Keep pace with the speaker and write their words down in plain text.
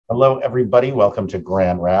Hello, everybody. Welcome to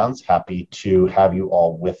Grand Rounds. Happy to have you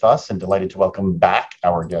all with us and delighted to welcome back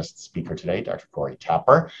our guest speaker today, Dr. Corey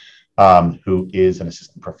Tapper, who is an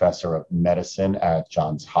assistant professor of medicine at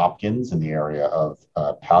Johns Hopkins in the area of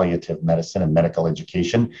palliative medicine and medical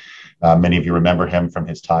education. Many of you remember him from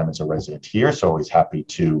his time as a resident here, so always happy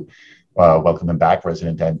to welcome him back,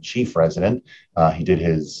 resident and chief resident. He did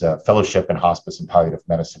his fellowship in hospice and palliative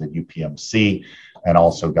medicine at UPMC and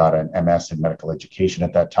also got an MS in medical education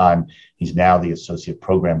at that time. He's now the associate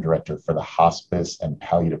program director for the Hospice and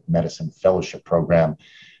Palliative Medicine Fellowship Program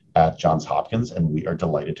at Johns Hopkins, and we are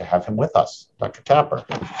delighted to have him with us. Dr. Tapper.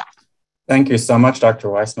 Thank you so much,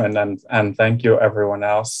 Dr. Weissman, and thank you everyone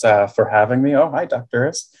else for having me. Oh, hi,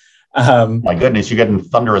 doctors. My goodness, you're getting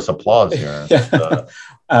thunderous applause here. Yeah.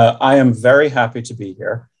 I am very happy to be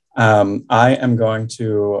here. I am going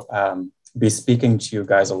to be speaking to you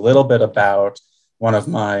guys a little bit about one of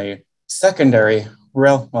my secondary,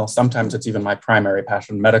 well, sometimes it's even my primary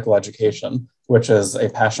passion, medical education, which is a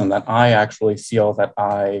passion that I actually feel that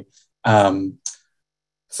I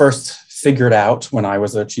first figured out when I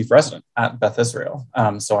was a chief resident at Beth Israel.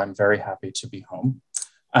 So I'm very happy to be home.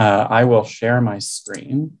 I will share my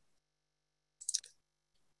screen.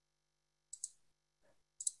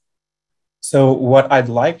 So what I'd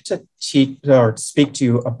like to teach or speak to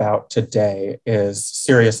you about today is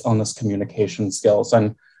serious illness communication skills.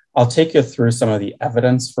 And I'll take you through some of the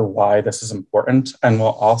evidence for why this is important. And we'll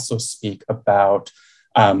also speak about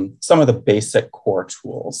some of the basic core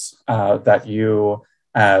tools that you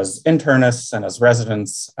as internists and as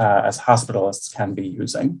residents, as hospitalists can be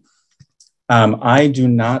using. I do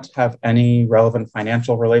not have any relevant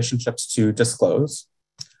financial relationships to disclose.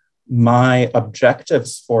 My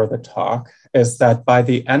objectives for the talk is that by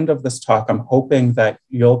the end of this talk, I'm hoping that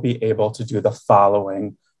you'll be able to do the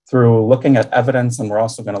following through looking at evidence, and we're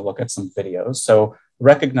also going to look at some videos. So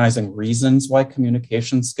recognizing reasons why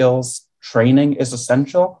communication skills training is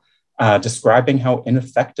essential, describing how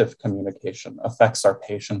ineffective communication affects our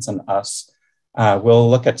patients and us. We'll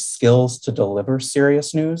look at skills to deliver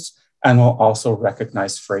serious news, and we'll also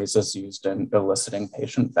recognize phrases used in eliciting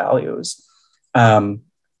patient values.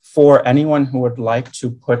 For anyone who would like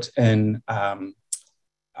to put in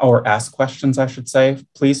or ask questions, I should say,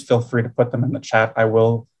 please feel free to put them in the chat. I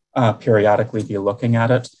will periodically be looking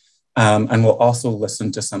at it, and we'll also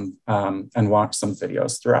listen to some and watch some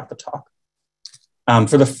videos throughout the talk.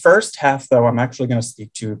 For the first half, though, I'm actually going to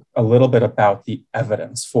speak to you a little bit about the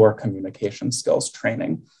evidence for communication skills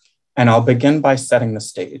training. And I'll begin by setting the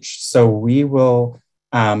stage. So we will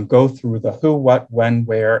go through the who, what, when,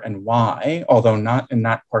 where, and why, although not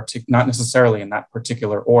necessarily in that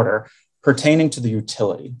particular order, pertaining to the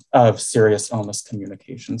utility of serious illness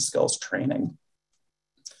communication skills training.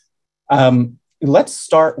 Let's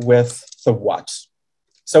start with the what.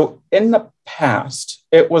 So in the past,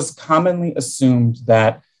 it was commonly assumed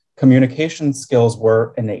that communication skills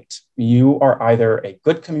were innate. You are either a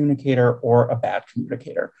good communicator or a bad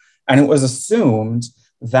communicator. And it was assumed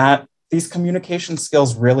that these communication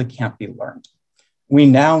skills really can't be learned. We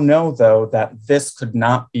now know, though, that this could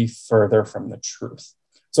not be further from the truth.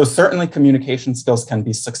 So certainly communication skills can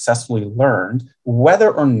be successfully learned,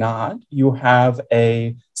 whether or not you have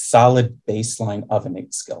a solid baseline of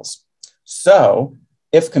innate skills. So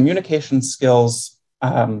if communication skills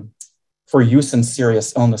for use in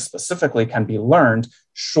serious illness specifically can be learned,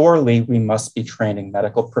 surely we must be training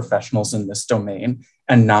medical professionals in this domain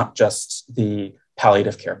and not just the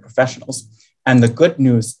palliative care professionals. And the good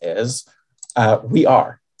news is we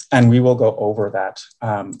are, and we will go over that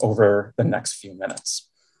over the next few minutes.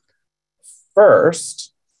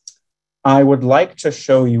 First, I would like to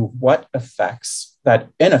show you what effects that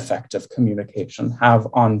ineffective communication have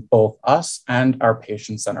on both us and our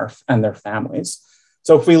patients and their families.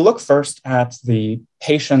 So if we look first at the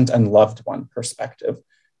patient and loved one perspective,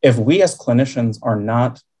 if we as clinicians are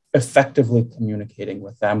not effectively communicating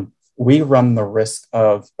with them, we run the risk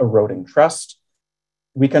of eroding trust.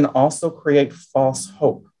 We can also create false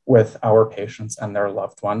hope with our patients and their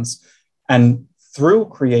loved ones. And through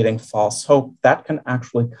creating false hope, that can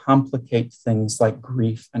actually complicate things like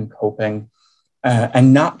grief and coping,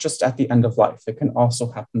 and not just at the end of life. It can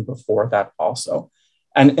also happen before that also.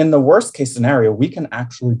 And in the worst case scenario, we can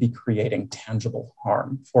actually be creating tangible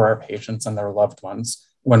harm for our patients and their loved ones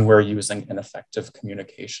when we're using ineffective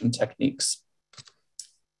communication techniques.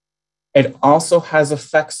 It also has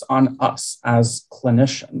effects on us as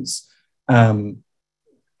clinicians.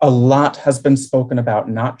 A lot has been spoken about,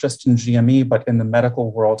 not just in GME, but in the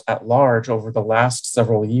medical world at large over the last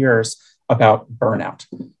several years about burnout.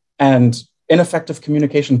 And ineffective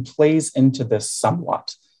communication plays into this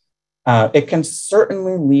somewhat. It can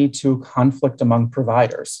certainly lead to conflict among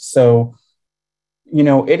providers. So,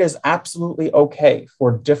 it is absolutely okay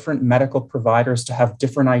for different medical providers to have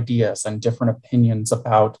different ideas and different opinions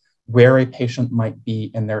about where a patient might be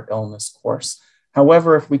in their illness course.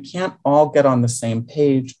 However, if we can't all get on the same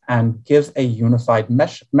page and give a unified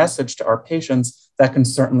message to our patients, that can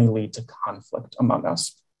certainly lead to conflict among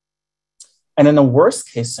us. And in a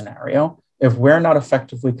worst case scenario, if we're not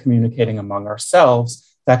effectively communicating among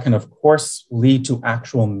ourselves, that can, of course, lead to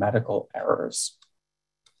actual medical errors.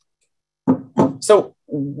 So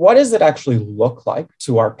what does it actually look like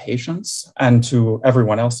to our patients and to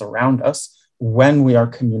everyone else around us when we are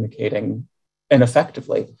communicating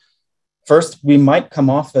ineffectively? First, we might come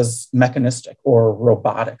off as mechanistic or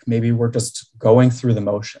robotic. Maybe we're just going through the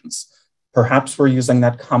motions. Perhaps we're using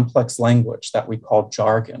that complex language that we call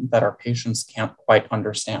jargon that our patients can't quite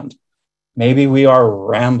understand. Maybe we are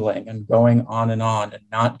rambling and going on and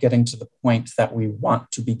not getting to the point that we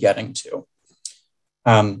want to be getting to.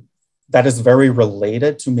 That is very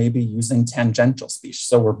related to maybe using tangential speech.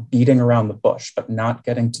 So we're beating around the bush, but not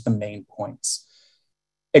getting to the main points.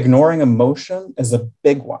 Ignoring emotion is a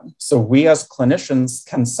big one. So we as clinicians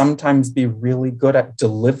can sometimes be really good at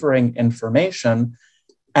delivering information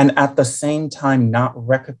and at the same time not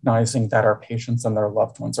recognizing that our patients and their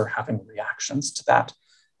loved ones are having reactions to that.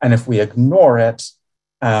 And if we ignore it,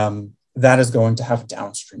 that is going to have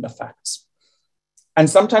downstream effects. And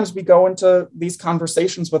sometimes we go into these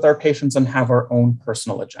conversations with our patients and have our own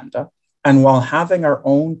personal agenda. And while having our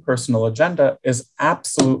own personal agenda is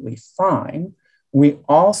absolutely fine, we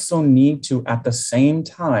also need to, at the same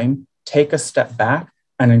time, take a step back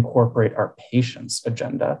and incorporate our patient's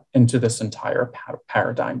agenda into this entire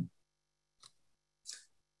paradigm.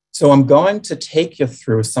 So I'm going to take you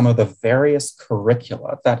through some of the various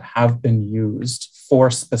curricula that have been used for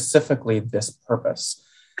specifically this purpose.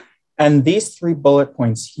 And these 3 bullet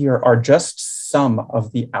points here are just some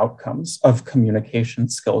of the outcomes of communication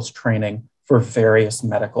skills training for various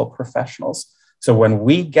medical professionals. So when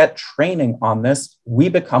we get training on this, we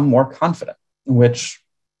become more confident, which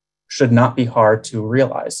should not be hard to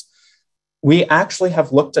realize. We actually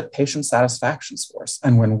have looked at patient satisfaction scores.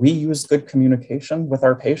 And when we use good communication with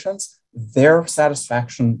our patients, their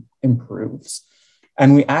satisfaction improves.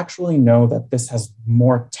 And we actually know that this has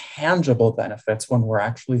more tangible benefits when we're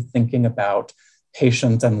actually thinking about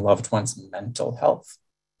patient and loved ones' mental health.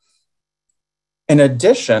 In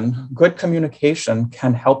addition, good communication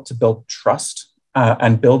can help to build trust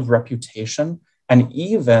and build reputation and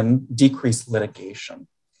even decrease litigation.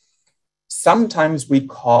 Sometimes we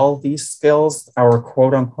call these skills our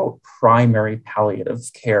quote unquote primary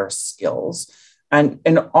palliative care skills. And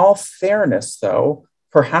in all fairness, though,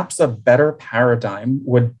 perhaps a better paradigm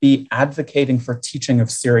would be advocating for teaching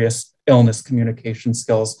of serious illness communication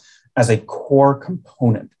skills as a core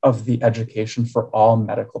component of the education for all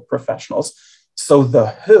medical professionals. So the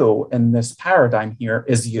who in this paradigm here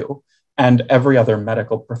is you and every other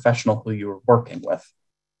medical professional who you're working with.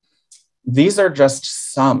 These are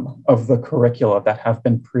just some of the curricula that have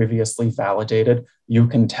been previously validated. You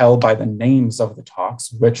can tell by the names of the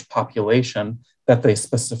talks which population that they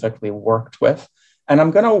specifically worked with. And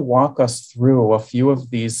I'm going to walk us through a few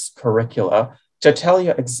of these curricula to tell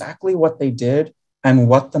you exactly what they did and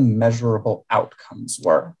what the measurable outcomes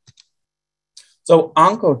were. So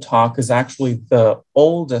OncoTalk is actually the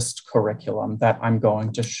oldest curriculum that I'm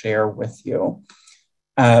going to share with you.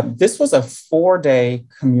 This was a 4-day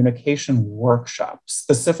communication workshop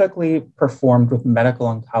specifically performed with medical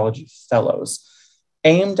oncology fellows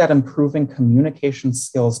aimed at improving communication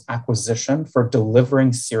skills acquisition for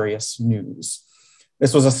delivering serious news.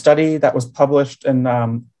 This was a study that was published in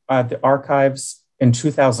the archives in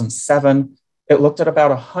 2007. It looked at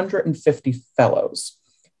about 150 fellows,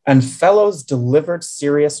 and fellows delivered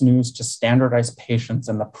serious news to standardized patients,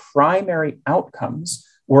 and the primary outcomes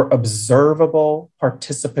were observable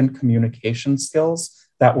participant communication skills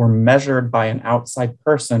that were measured by an outside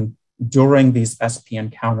person during these SP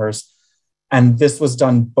encounters. And this was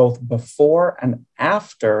done both before and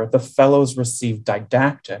after the fellows received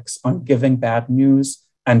didactics on giving bad news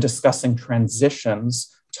and discussing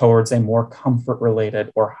transitions towards a more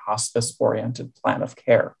comfort-related or hospice-oriented plan of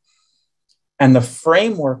care. And the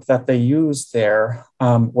framework that they used there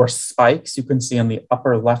were spikes, you can see in the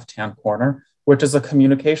upper left-hand corner, which is a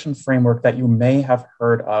communication framework that you may have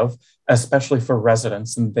heard of, especially for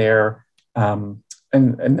residents in their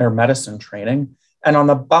medicine training. And on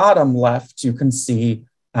the bottom left, you can see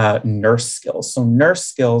nurse skills. So nurse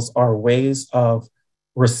skills are ways of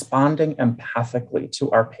responding empathically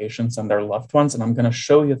to our patients and their loved ones. And I'm going to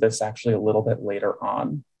show you this actually a little bit later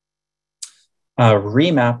on.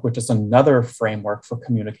 Remap, which is another framework for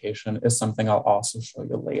communication, is something I'll also show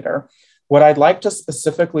you later. What I'd like to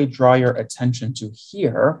specifically draw your attention to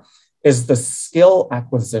here is the skill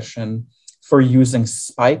acquisition for using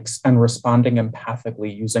spikes and responding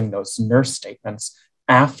empathically using those nurse statements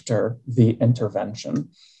after the intervention.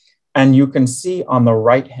 And you can see on the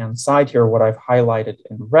right-hand side here, what I've highlighted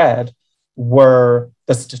in red were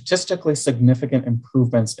the statistically significant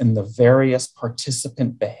improvements in the various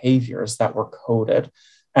participant behaviors that were coded.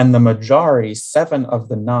 And the majority, 7 of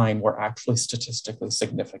the 9, were actually statistically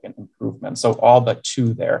significant improvements. So all but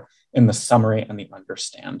 2 there in the summary and the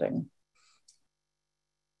understanding.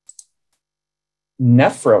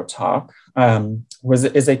 NephroTalk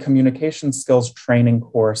is a communication skills training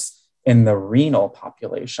course in the renal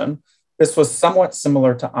population. This was somewhat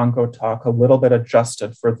similar to OncoTalk, a little bit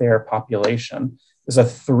adjusted for their population. It's a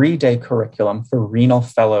 3-day curriculum for renal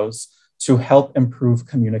fellows to help improve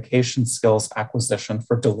communication skills acquisition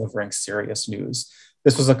for delivering serious news.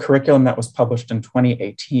 This was a curriculum that was published in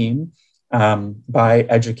 2018 by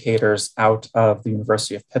educators out of the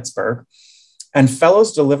University of Pittsburgh. And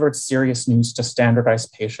fellows delivered serious news to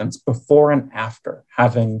standardized patients before and after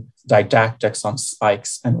having didactics on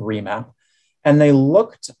spikes and remap. And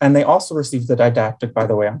they also received the didactic, by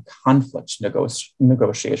the way, on conflict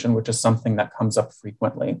negotiation, which is something that comes up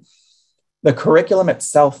frequently. The curriculum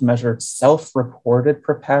itself measured self-reported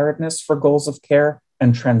preparedness for goals of care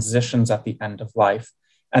and transitions at the end of life.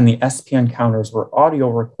 And the SP encounters were audio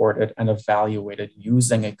recorded and evaluated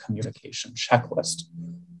using a communication checklist.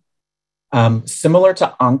 Similar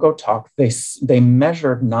to OncoTalk, they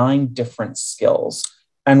measured 9 different skills.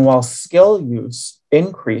 And while skill use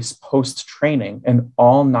increased post-training in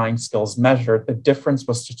all 9 skills measured, the difference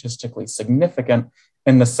was statistically significant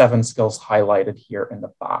in the 7 skills highlighted here in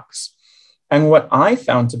the box. And what I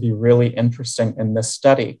found to be really interesting in this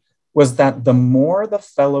study was that the more the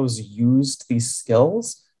fellows used these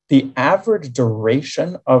skills, the average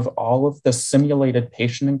duration of all of the simulated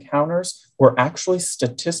patient encounters were actually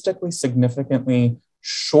statistically significantly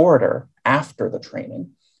shorter after the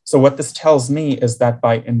training. So what this tells me is that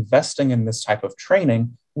by investing in this type of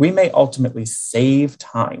training, we may ultimately save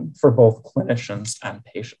time for both clinicians and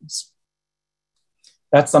patients.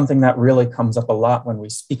 That's something that really comes up a lot when we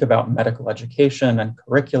speak about medical education and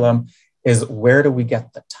curriculum, is where do we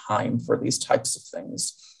get the time for these types of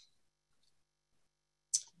things?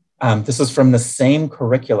 This is from the same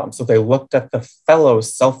curriculum. So they looked at the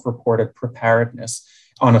fellows' self-reported preparedness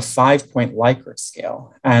on a 5-point Likert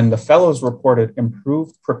scale. And the fellows reported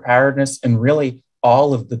improved preparedness in really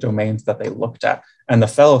all of the domains that they looked at. And the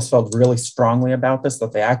fellows felt really strongly about this,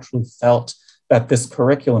 that they actually felt that this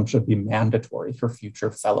curriculum should be mandatory for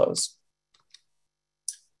future fellows.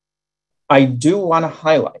 I do want to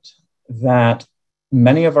highlight that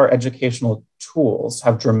many of our educational tools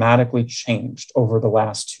have dramatically changed over the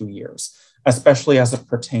last 2 years, especially as it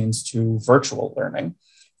pertains to virtual learning.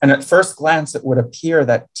 And at first glance, it would appear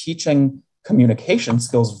that teaching communication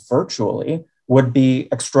skills virtually would be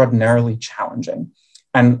extraordinarily challenging.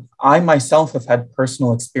 And I myself have had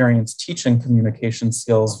personal experience teaching communication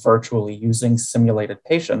skills virtually using simulated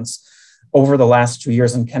patients over the last 2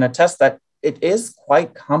 years and can attest that it is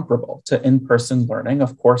quite comparable to in-person learning.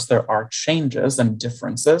 Of course, there are changes and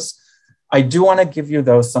differences. I do want to give you,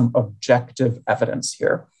 though, some objective evidence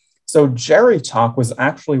here. So GeriTalk was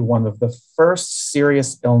actually one of the first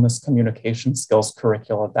serious illness communication skills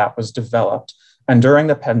curricula that was developed. And during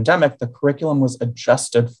the pandemic, the curriculum was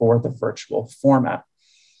adjusted for the virtual format.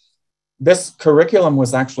 This curriculum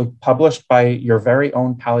was actually published by your very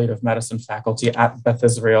own palliative medicine faculty at Beth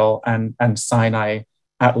Israel and Sinai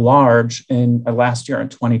at large in last year in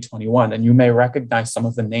 2021. And you may recognize some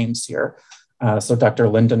of the names here. So Dr.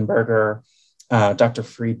 Lindenberger, Dr.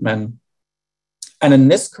 Friedman. And in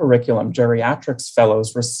this curriculum, geriatrics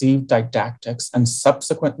fellows received didactics and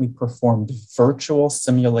subsequently performed virtual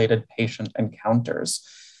simulated patient encounters.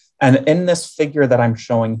 And in this figure that I'm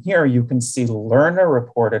showing here, you can see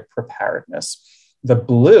learner-reported preparedness. The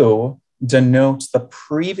blue denotes the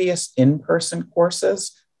previous in-person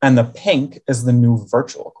courses, and the pink is the new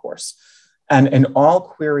virtual course. And in all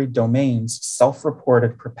queried domains,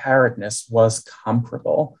 self-reported preparedness was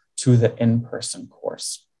comparable to the in-person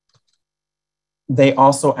course. They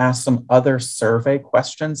also asked some other survey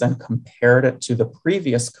questions and compared it to the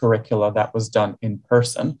previous curricula that was done in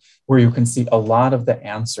person, where you can see a lot of the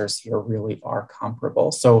answers here really are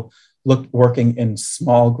comparable. So working in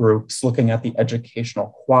small groups, looking at the educational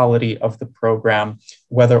quality of the program,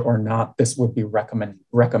 whether or not this would be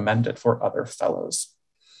recommended for other fellows.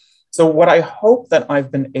 So what I hope that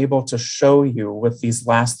I've been able to show you with these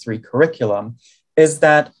last 3 curriculum is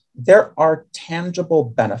that there are tangible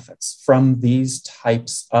benefits from these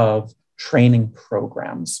types of training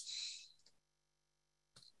programs.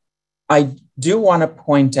 I do want to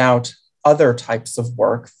point out other types of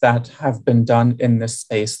work that have been done in this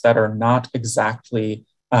space that are not exactly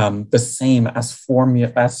the same as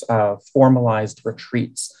formalized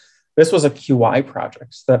retreats. This was a QI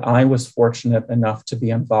project that I was fortunate enough to be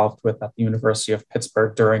involved with at the University of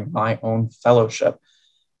Pittsburgh during my own fellowship.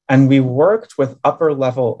 And we worked with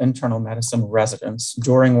upper-level internal medicine residents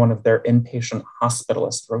during one of their inpatient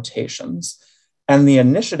hospitalist rotations. And the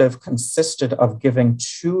initiative consisted of giving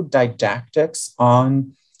 2 didactics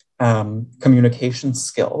on communication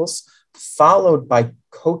skills, followed by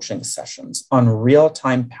coaching sessions on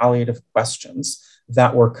real-time palliative questions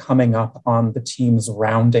that were coming up on the team's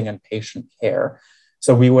rounding and patient care.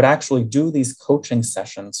 So we would actually do these coaching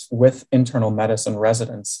sessions with internal medicine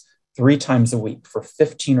residents 3 times a week for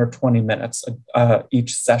 15 or 20 minutes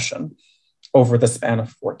each session over the span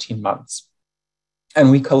of 14 months.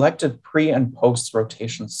 And we collected pre and post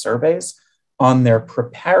rotation surveys on their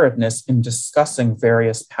preparedness in discussing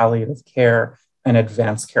various palliative care and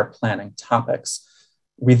advanced care planning topics.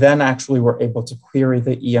 We then actually were able to query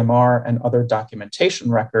the EMR and other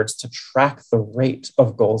documentation records to track the rate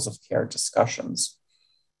of goals of care discussions.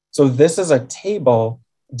 So this is a table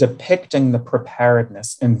depicting the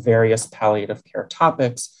preparedness in various palliative care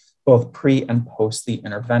topics, both pre and post the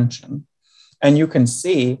intervention. And you can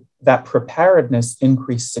see that preparedness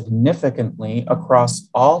increased significantly across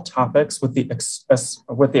all topics with the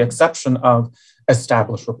exception of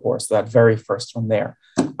established rapport, so that very first one there.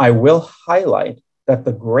 I will highlight that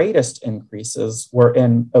the greatest increases were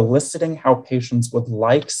in eliciting how patients would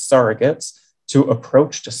like surrogates to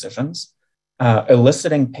approach decisions,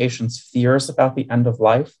 eliciting patients' fears about the end of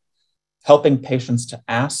life, helping patients to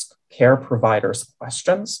ask care providers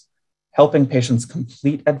questions, helping patients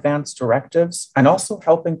complete advanced directives, and also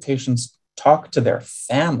helping patients talk to their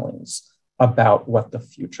families about what the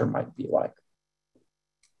future might be like.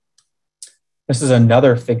 This is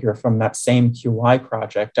another figure from that same QI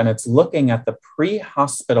project, and it's looking at the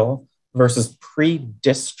pre-hospital versus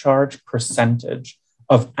pre-discharge percentage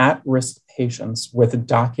of at-risk patients with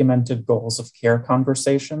documented goals of care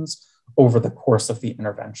conversations over the course of the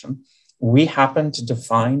intervention. We happen to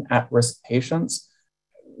define at-risk patients,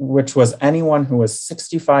 which was anyone who was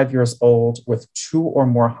 65 years old with 2 or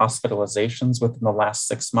more hospitalizations within the last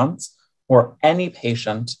 6 months, or any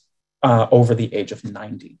patient over the age of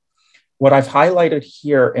 90. What I've highlighted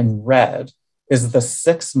here in red is the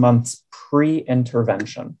 6 months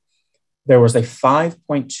pre-intervention. There was a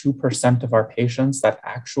 5.2% of our patients that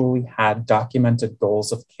actually had documented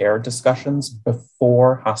goals of care discussions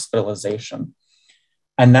before hospitalization.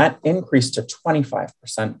 And that increased to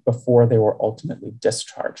 25% before they were ultimately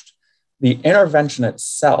discharged. The intervention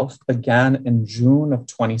itself began in June of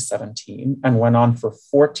 2017 and went on for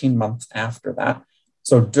 14 months after that.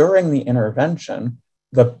 So during the intervention,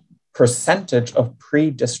 the percentage of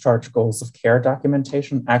pre-discharge goals of care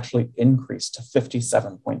documentation actually increased to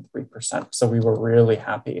 57.3%. So we were really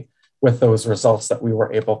happy with those results that we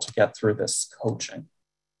were able to get through this coaching.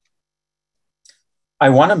 I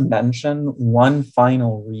want to mention one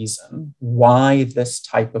final reason why this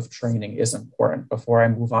type of training is important before I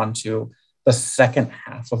move on to the second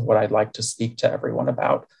half of what I'd like to speak to everyone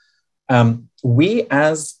about. We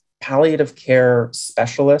as palliative care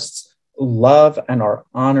specialists love and are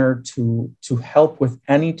honored to help with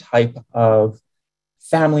any type of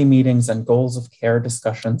family meetings and goals of care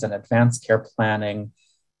discussions and advanced care planning,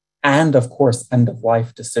 and of course,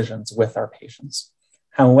 end-of-life decisions with our patients.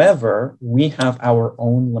 However, we have our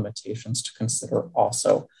own limitations to consider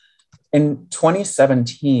also. In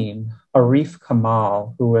 2017, Arif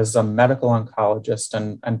Kamal, who is a medical oncologist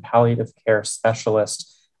and palliative care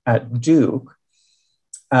specialist at Duke,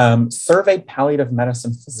 surveyed palliative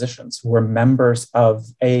medicine physicians who were members of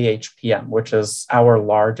AAHPM, which is our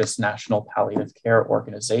largest national palliative care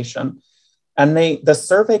organization. And the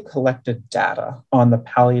survey collected data on the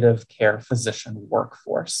palliative care physician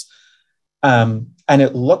workforce. And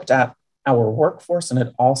it looked at our workforce and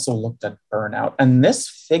it also looked at burnout. And this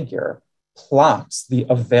figure plots the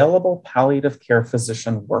available palliative care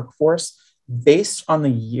physician workforce based on the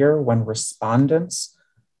year when respondents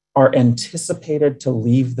are anticipated to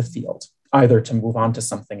leave the field, either to move on to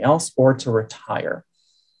something else or to retire.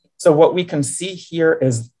 So what we can see here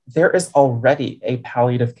is there is already a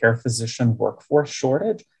palliative care physician workforce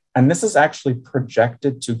shortage, and this is actually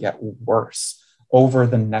projected to get worse over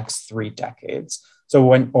the next 3 decades.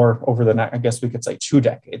 I guess we could say 2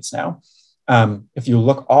 decades now. If you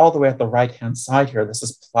look all the way at the right-hand side here, this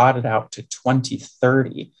is plotted out to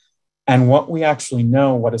 2030. And what we actually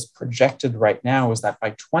know, what is projected right now, is that by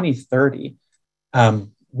 2030,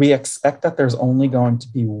 we expect that there's only going to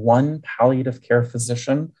be one palliative care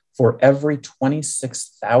physician for every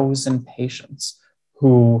 26,000 patients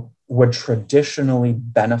who would traditionally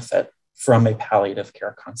benefit from a palliative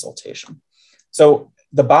care consultation. So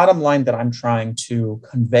the bottom line that I'm trying to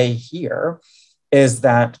convey here is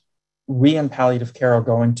that we in palliative care are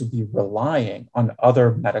going to be relying on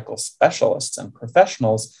other medical specialists and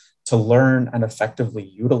professionals to learn and effectively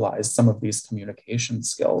utilize some of these communication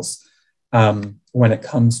skills when it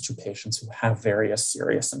comes to patients who have various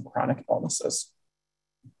serious and chronic illnesses.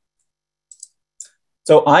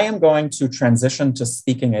 So I am going to transition to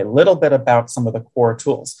speaking a little bit about some of the core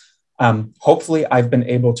tools. Hopefully I've been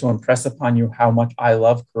able to impress upon you how much I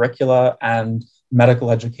love curricula and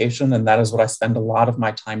medical education, and that is what I spend a lot of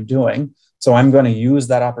my time doing. So I'm going to use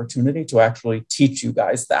that opportunity to actually teach you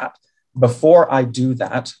guys that. Before I do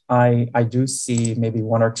that, I do see maybe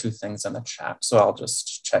one or two things in the chat, so I'll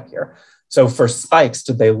just check here. So for spikes,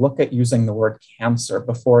 did they look at using the word cancer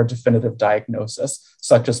before a definitive diagnosis,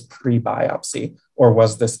 such as pre-biopsy, or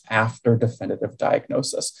was this after definitive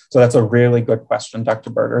diagnosis? So that's a really good question, Dr.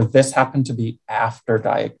 Berger. This happened to be after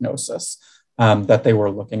diagnosis that they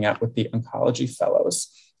were looking at with the oncology fellows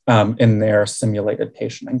in their simulated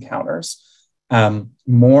patient encounters.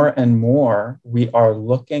 More and more, we are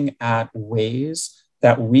looking at ways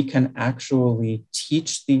that we can actually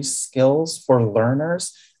teach these skills for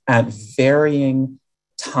learners at varying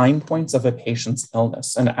time points of a patient's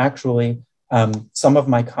illness. And actually, some of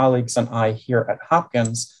my colleagues and I here at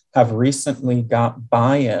Hopkins have recently got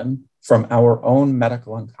buy-in from our own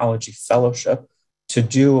medical oncology fellowship to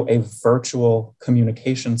do a virtual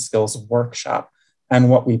communication skills workshop. And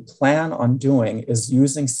what we plan on doing is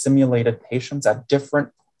using simulated patients at different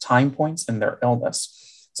time points in their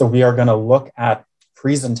illness. So we are going to look at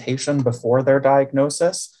presentation before their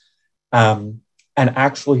diagnosis and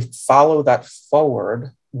actually follow that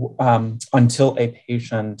forward until a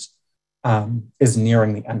patient is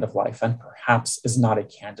nearing the end of life and perhaps is not a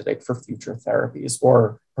candidate for future therapies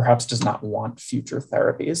or perhaps does not want future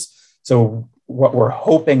therapies. So what we're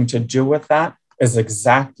hoping to do with that is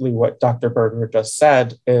exactly what Dr. Berger just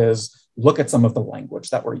said, is look at some of the language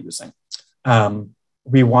that we're using.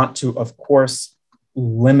 We want to, of course,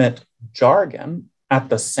 limit jargon. At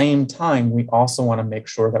the same time, we also want to make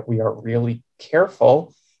sure that we are really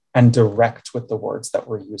careful and direct with the words that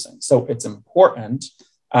we're using. So it's important,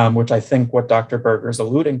 which I think what Dr. Berger is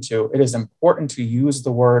alluding to, it is important to use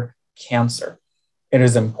the word cancer. It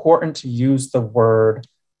is important to use the word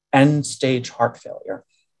end-stage heart failure.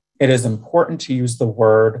 It is important to use the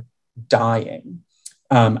word dying,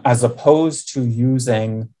 as opposed to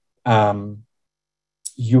using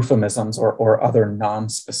euphemisms or other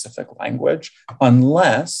non-specific language,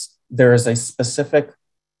 unless there is a specific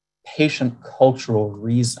patient cultural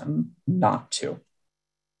reason not to.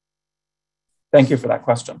 Thank you for that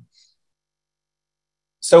question.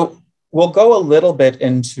 So we'll go a little bit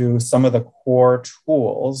into some of the core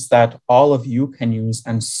tools that all of you can use,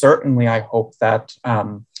 and certainly I hope that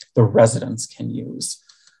the residents can use.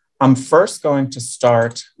 I'm first going to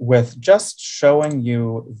start with just showing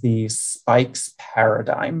you the spikes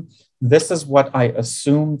paradigm. This is what I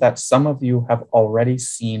assume that some of you have already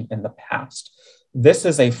seen in the past. This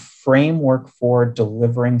is a framework for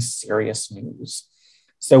delivering serious news.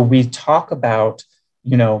 So we talk about,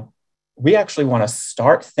 we actually want to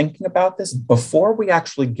start thinking about this before we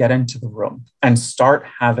actually get into the room and start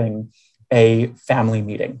having a family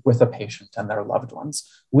meeting with a patient and their loved ones.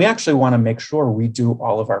 We actually want to make sure we do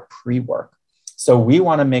all of our pre-work. So we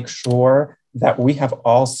want to make sure that we have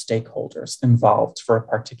all stakeholders involved for a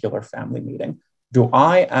particular family meeting. Do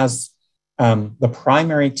I, as the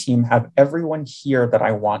primary team, have everyone here that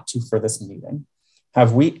I want to for this meeting?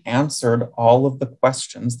 Have we answered all of the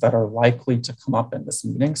questions that are likely to come up in this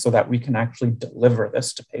meeting so that we can actually deliver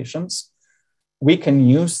this to patients? We can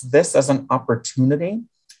use this as an opportunity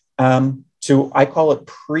I call it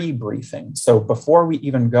pre-briefing. So before we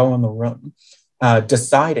even go in the room,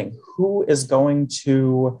 deciding who is going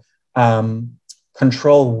to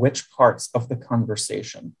control which parts of the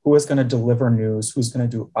conversation, who is going to deliver news, who's going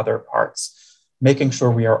to do other parts, making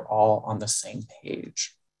sure we are all on the same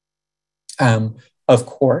page. Of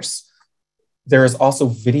course, there is also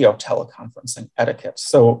video teleconferencing etiquette.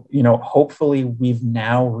 So, hopefully we've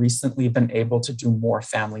now recently been able to do more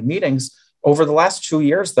family meetings. Over the last 2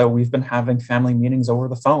 years, though, we've been having family meetings over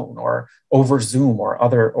the phone or over Zoom or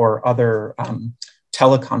other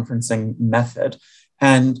teleconferencing method.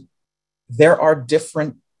 And there are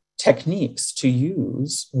different techniques to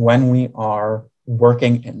use when we are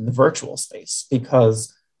working in the virtual space,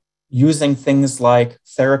 because using things like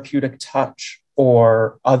therapeutic touch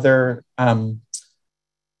or other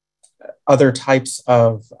types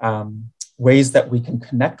of ways that we can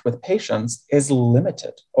connect with patients is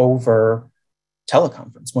limited over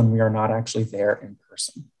teleconference when we are not actually there in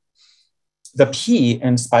person. The P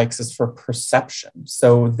in spikes is for perception.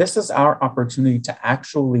 So this is our opportunity to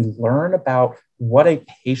actually learn about what a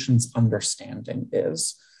patient's understanding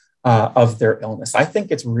is of their illness. I think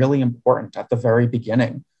it's really important at the very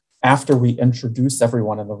beginning, after we introduce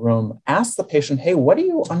everyone in the room, ask the patient, hey, what do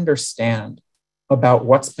you understand about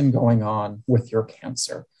what's been going on with your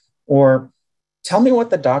cancer? Or tell me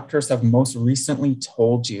what the doctors have most recently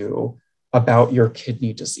told you about your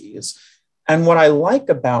kidney disease. And what I like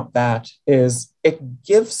about that is it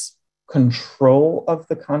gives control of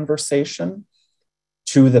the conversation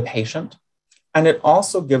to the patient. And it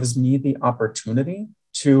also gives me the opportunity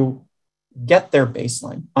to get their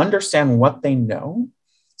baseline, understand what they know,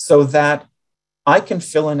 so that I can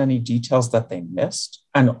fill in any details that they missed,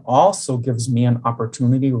 and also gives me an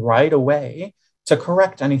opportunity right away to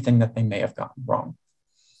correct anything that they may have gotten wrong.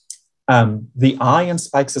 The I in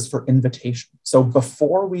spikes is for invitation. So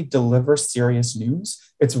before we deliver serious news,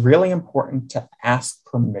 it's really important to ask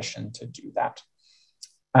permission to do that,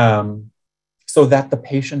 so that the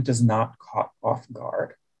patient is not caught off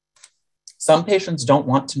guard. Some patients don't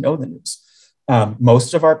want to know the news.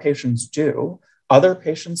 Most of our patients do. Other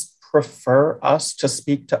patients prefer us to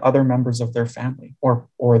speak to other members of their family or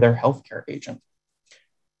their healthcare agent.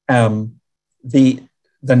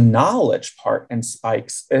 The knowledge part in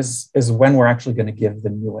spikes is when we're actually going to give the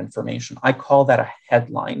new information. I call that a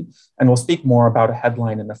headline, and we'll speak more about a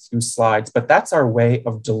headline in a few slides, but that's our way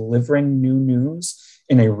of delivering new news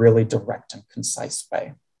in a really direct and concise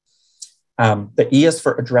way. The E is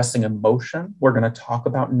for addressing emotion. We're going to talk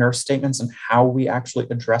about nurse statements and how we actually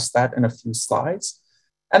address that in a few slides.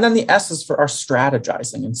 And then the S is for our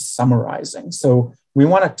strategizing and summarizing. So we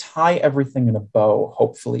want to tie everything in a bow,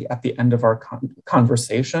 hopefully, at the end of our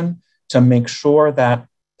conversation to make sure that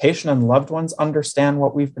patient and loved ones understand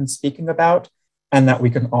what we've been speaking about and that we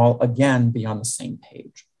can all, again, be on the same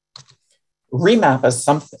page. Remap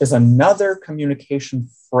is another communication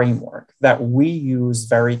framework that we use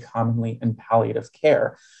very commonly in palliative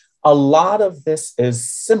care. A lot of this is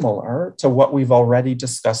similar to what we've already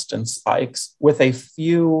discussed in spikes, with a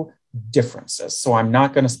few differences. So I'm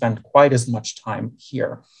not going to spend quite as much time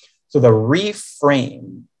here. So the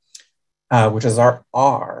reframe, which is our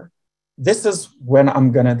R, this is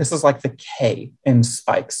like the K in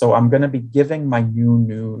spikes. So I'm going to be giving my new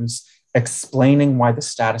news, explaining why the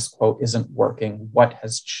status quo isn't working, what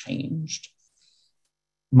has changed.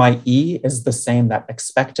 My E is the same, that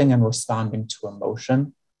expecting and responding to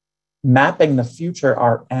emotion. Mapping the future,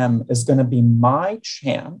 our M, is going to be my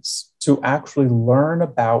chance to actually learn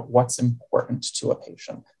about what's important to a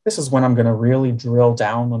patient. This is when I'm going to really drill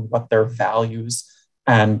down on what their values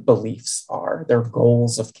and beliefs are, their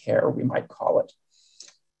goals of care, we might call it.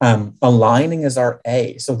 Aligning is our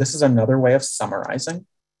A. So this is another way of summarizing.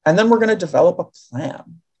 And then we're going to develop a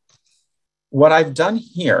plan. What I've done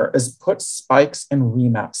here is put spikes and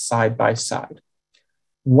remap side by side.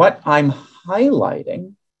 What I'm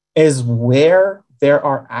highlighting is where there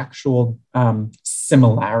are actual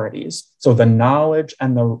similarities. So the knowledge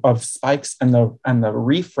of spikes and the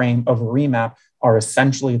reframe of remap are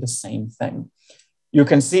essentially the same thing. You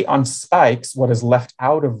can see on spikes, what is left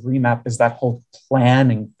out of remap is that whole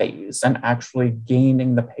planning phase and actually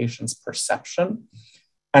gaining the patient's perception.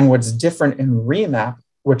 And what's different in remap,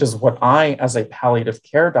 which is what I, as a palliative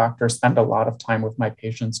care doctor, spend a lot of time with my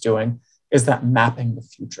patients doing, is that mapping the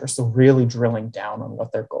future. So really drilling down on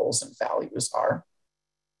what their goals and values are.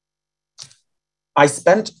 I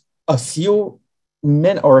spent a few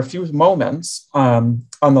moments on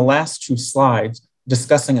the last two slides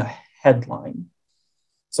discussing a headline.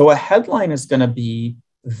 So a headline is going to be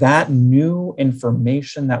that new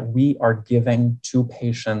information that we are giving to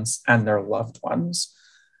patients and their loved ones.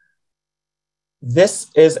 This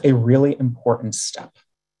is a really important step.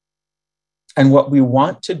 And what we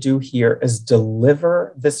want to do here is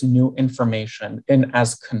deliver this new information in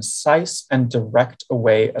as concise and direct a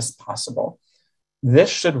way as possible. This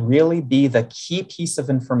should really be the key piece of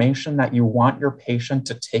information that you want your patient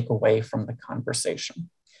to take away from the conversation.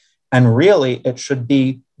 And really, it should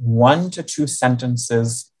be 1 to 2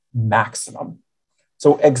 sentences maximum.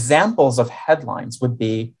 So examples of headlines would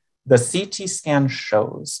be, the CT scan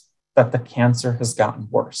shows that the cancer has gotten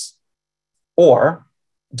worse. Or,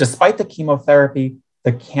 despite the chemotherapy,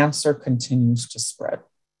 the cancer continues to spread.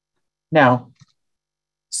 Now,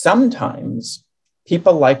 sometimes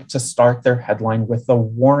people like to start their headline with a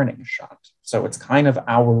warning shot. So it's kind of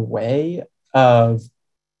our way of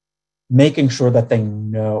making sure that they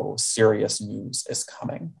know serious news is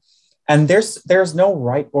coming. And there's no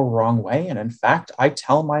right or wrong way. And in fact, I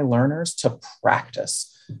tell my learners to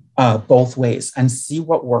practice both ways and see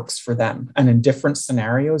what works for them. And in different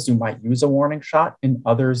scenarios, you might use a warning shot. In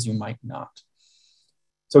others, you might not.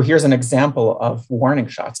 So here's an example of warning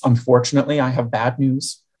shots. Unfortunately, I have bad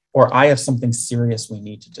news, or I have something serious we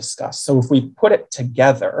need to discuss. So if we put it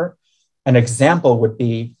together, an example would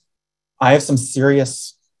be, I have some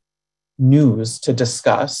serious news to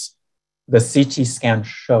discuss. The CT scan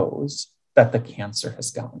shows that the cancer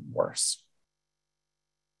has gotten worse.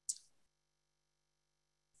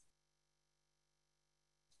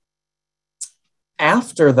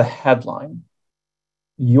 After the headline,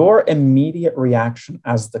 your immediate reaction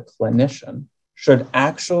as the clinician should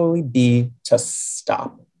actually be to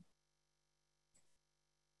stop.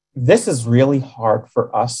 This is really hard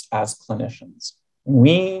for us as clinicians.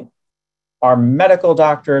 We are medical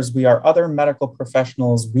doctors, we are other medical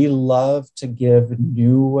professionals. We love to give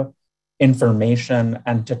new information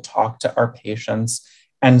and to talk to our patients,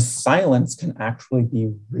 and silence can actually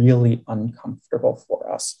be really uncomfortable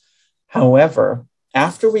for us. However,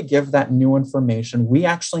 after we give that new information, we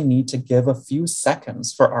actually need to give a few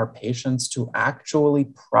seconds for our patients to actually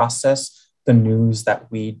process the news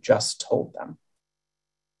that we just told them.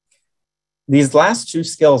 These last two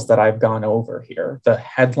skills that I've gone over here, the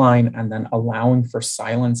headline and then allowing for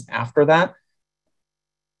silence after that,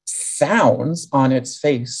 sounds on its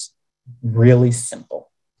face really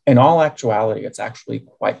simple. In all actuality, it's actually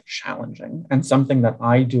quite challenging, and something that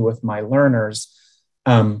I do with my learners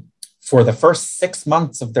for the first 6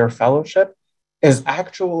 months of their fellowship is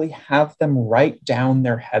actually have them write down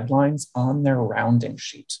their headlines on their rounding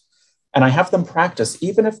sheet. And I have them practice,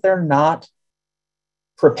 even if they're not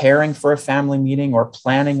preparing for a family meeting or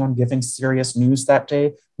planning on giving serious news that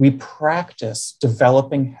day, we practice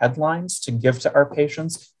developing headlines to give to our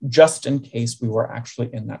patients just in case we were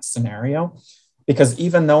actually in that scenario. Because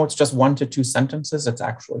even though it's just 1 to 2 sentences, it's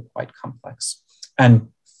actually quite complex. And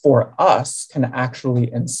for us, can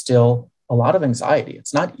actually instill a lot of anxiety.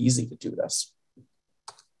 It's not easy to do this.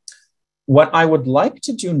 What I would like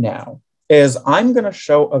to do now is I'm going to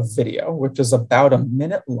show a video, which is about a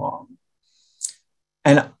minute long.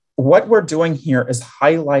 And what we're doing here is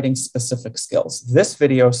highlighting specific skills. This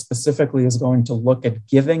video specifically is going to look at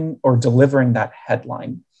giving or delivering that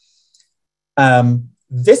headline.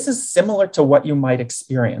 This is similar to what you might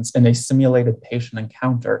experience in a simulated patient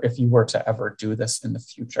encounter if you were to ever do this in the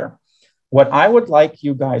future. What I would like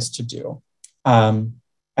you guys to do, and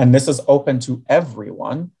this is open to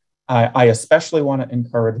everyone, I especially want to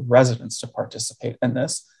encourage residents to participate in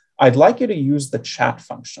this. I'd like you to use the chat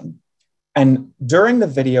function. And during the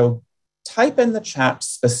video, type in the chat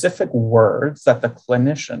specific words that the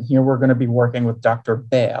clinician, here we're going to be working with Dr.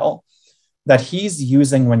 Bale, that he's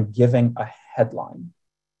using when giving a headline.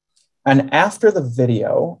 And after the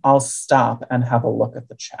video, I'll stop and have a look at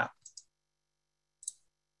the chat.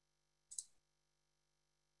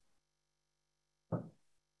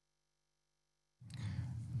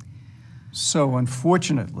 So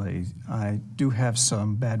unfortunately, I do have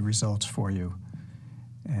some bad results for you,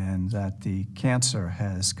 and that the cancer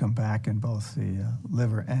has come back in both the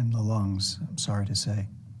liver and the lungs, I'm sorry to say.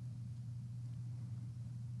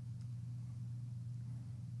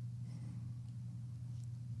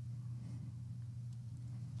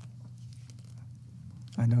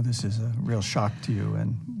 I know this is a real shock to you,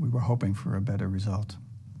 and we were hoping for a better result.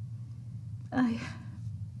 I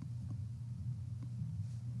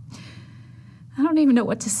don't even know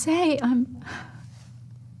what to say.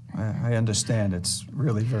 I understand it's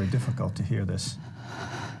really very difficult to hear this.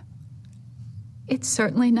 It's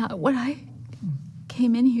certainly not what I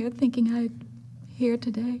came in here thinking I'd hear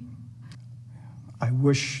today. I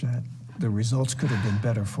wish that the results could have been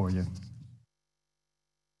better for you.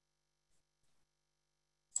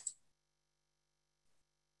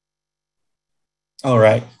 All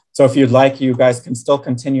right. So if you'd like, you guys can still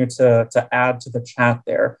continue to add to the chat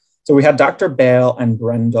there. So we had Dr. Bale and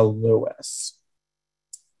Brenda Lewis.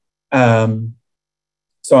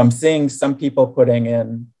 So I'm seeing some people putting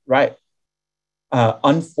in, right,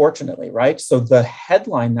 unfortunately, right? So the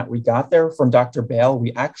headline that we got there from Dr. Bale,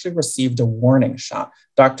 we actually received a warning shot.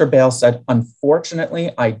 Dr. Bale said,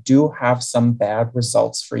 unfortunately, I do have some bad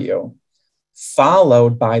results for you.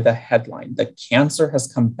 Followed by the headline, the cancer has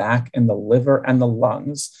come back in the liver and the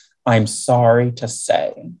lungs. I'm sorry to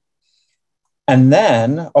say. And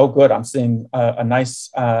then, oh, good, I'm seeing a nice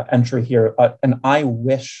entry here, an I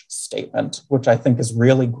wish statement, which I think is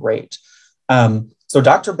really great. So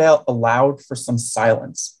Dr. Bale allowed for some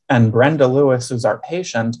silence, and Brenda Lewis, who's our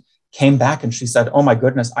patient, came back and she said, oh my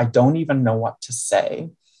goodness, I don't even know what to say.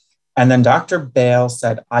 And then Dr. Bale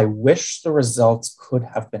said, I wish the results could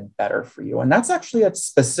have been better for you. And that's actually a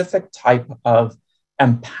specific type of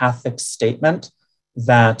empathic statement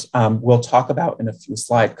that we'll talk about in a few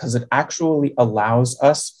slides, because it actually allows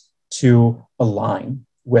us to align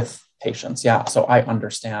with patients. Yeah, so I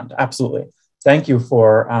understand. Absolutely. Thank you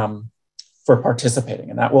for participating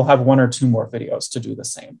in that. We'll have one or two more videos to do the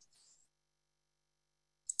same.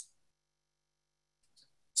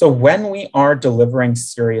 So when we are delivering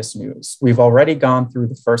serious news, we've already gone through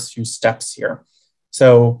the first few steps here.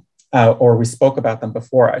 So, or we spoke about them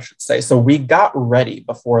before, I should say. So we got ready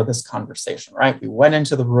before this conversation, right? We went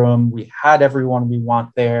into the room, we had everyone we want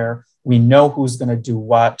there, we know who's gonna do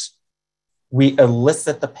what, we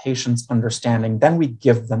elicit the patient's understanding, then we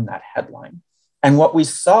give them that headline. And what we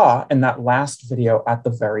saw in that last video at the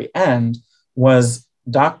very end was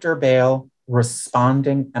Dr. Bale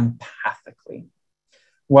responding empathically.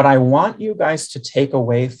 What I want you guys to take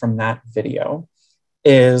away from that video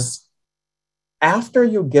is after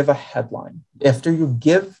you give a headline, after you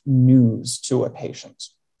give news to a patient,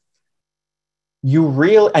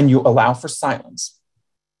 and you allow for silence,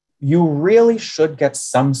 you really should get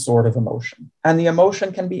some sort of emotion. And the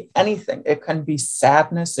emotion can be anything. It can be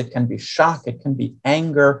sadness, it can be shock, it can be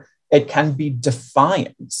anger, it can be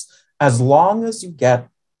defiance, as long as you get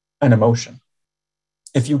an emotion.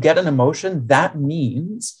 If you get an emotion, that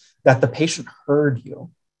means that the patient heard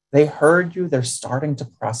you. They heard you, they're starting to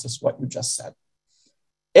process what you just said.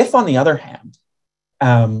 If, on the other hand,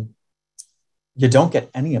 you don't get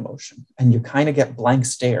any emotion and you kind of get blank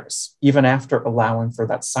stares, even after allowing for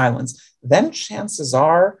that silence, then chances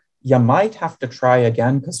are you might have to try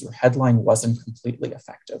again because your headline wasn't completely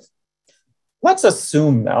effective. Let's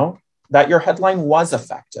assume, though, that your headline was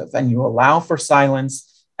effective and you allow for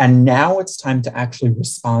silence, and now it's time to actually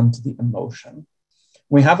respond to the emotion.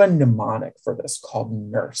 We have a mnemonic for this called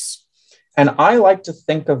NURSE. And I like to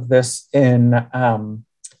think of this in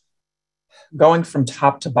going from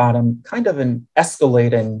top to bottom, kind of an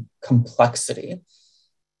escalating complexity.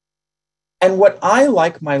 And what I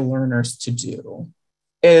like my learners to do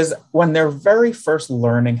is when they're very first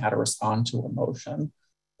learning how to respond to emotion,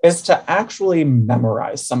 is to actually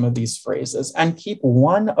memorize some of these phrases and keep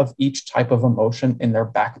one of each type of emotion in their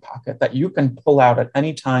back pocket that you can pull out at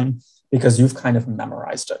any time because you've kind of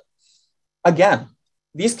memorized it. Again,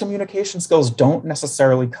 these communication skills don't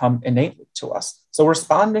necessarily come innately to us. So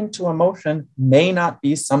responding to emotion may not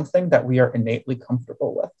be something that we are innately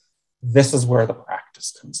comfortable with. This is where the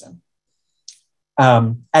practice comes in.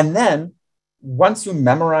 And then once you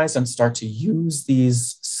memorize and start to use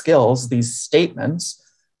these skills, these statements,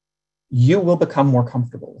 you will become more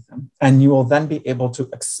comfortable with them. And you will then be able to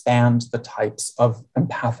expand the types of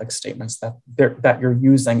empathic statements that you're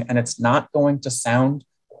using, and it's not going to sound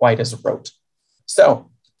quite as rote.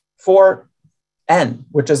 So for N,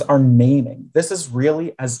 which is our naming, this is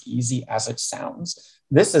really as easy as it sounds.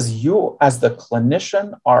 This is you as the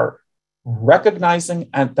clinician are recognizing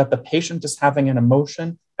that the patient is having an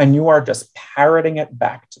emotion, and you are just parroting it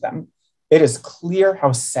back to them. It is clear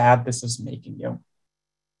how sad this is making you.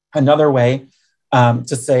 Another way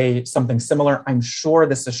to say something similar, I'm sure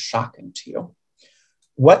this is shocking to you.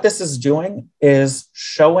 What this is doing is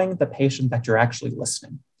showing the patient that you're actually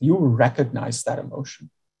listening. You recognize that emotion.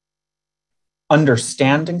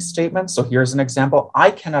 Understanding statements. So here's an example.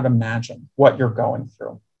 I cannot imagine what you're going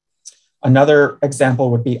through. Another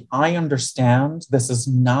example would be, I understand this is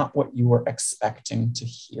not what you were expecting to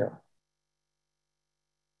hear.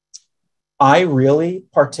 I really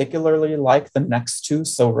particularly like the next two,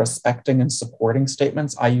 so respecting and supporting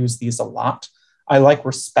statements. I use these a lot. I like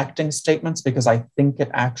respecting statements because I think it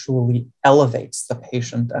actually elevates the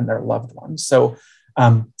patient and their loved ones. So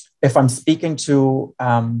if I'm speaking to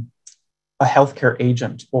a healthcare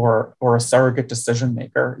agent or a surrogate decision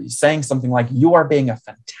maker, saying something like, you are being a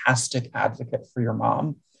fantastic advocate for your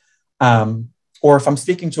mom. Or if I'm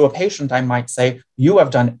speaking to a patient, I might say, you have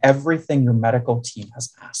done everything your medical team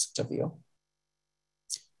has asked of you.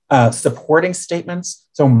 Supporting statements.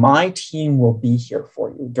 So my team will be here for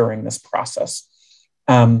you during this process.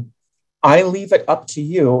 I leave it up to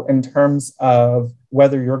you in terms of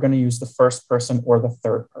whether you're going to use the first person or the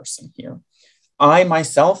third person here. I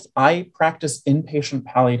practice inpatient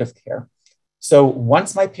palliative care. So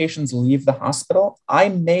once my patients leave the hospital, I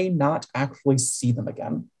may not actually see them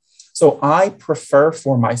again. So I prefer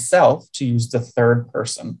for myself to use the third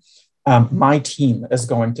person. My team is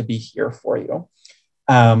going to be here for you.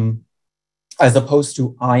 as opposed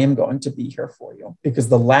to I am going to be here for you. Because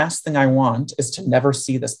the last thing I want is to never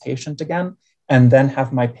see this patient again and then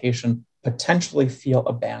have my patient potentially feel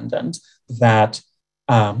abandoned, that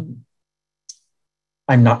I'm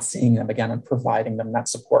not seeing them again and providing them that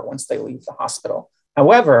support once they leave the hospital.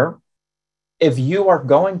 However, if you are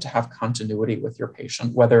going to have continuity with your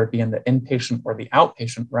patient, whether it be in the inpatient or the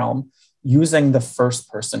outpatient realm, using the first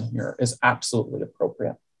person here is absolutely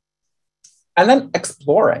appropriate. And then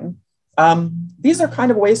exploring. These are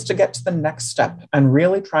kind of ways to get to the next step and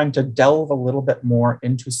really trying to delve a little bit more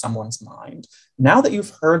into someone's mind. Now that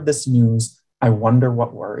you've heard this news, I wonder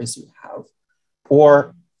what worries you have,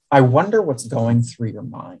 or I wonder what's going through your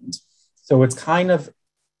mind. So it's kind of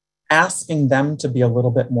asking them to be a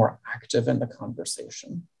little bit more active in the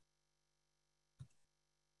conversation.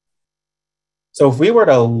 So if we were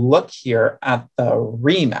to look here at the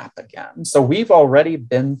remap again, so we've already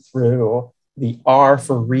been through the R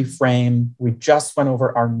for reframe. We just went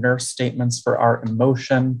over our nurse statements for our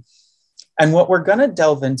emotion. And what we're going to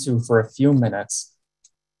delve into for a few minutes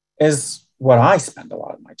is what I spend a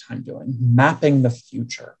lot of my time doing, mapping the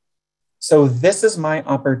future. So this is my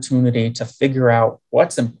opportunity to figure out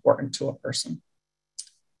what's important to a person.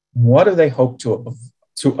 What do they hope to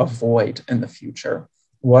avoid in the future?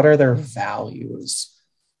 What are their values?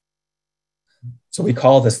 So we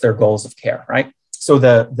call this their goals of care, right? So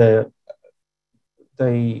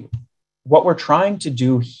what we're trying to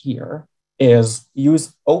do here is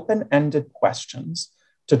use open-ended questions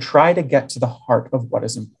to try to get to the heart of what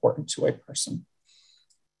is important to a person.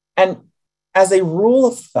 And as a rule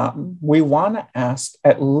of thumb, we want to ask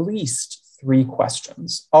at least 3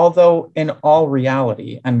 questions, although in all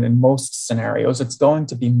reality and in most scenarios, it's going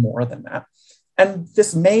to be more than that. And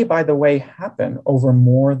this may, by the way, happen over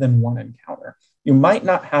more than one encounter. You might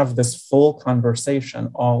not have this full conversation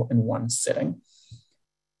all in one sitting.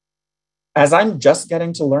 As I'm just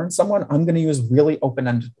getting to learn someone, I'm going to use really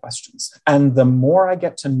open-ended questions. And the more I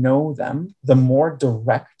get to know them, the more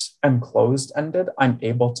direct and closed-ended I'm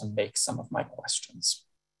able to make some of my questions.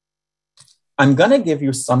 I'm going to give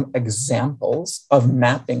you some examples of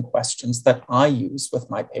mapping questions that I use with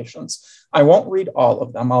my patients. I won't read all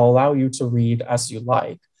of them. I'll allow you to read as you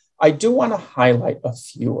like. I do want to highlight a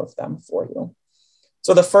few of them for you.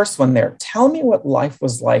 So the first one there, tell me what life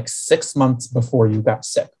was like 6 months before you got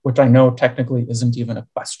sick, which I know technically isn't even a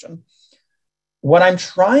question. What I'm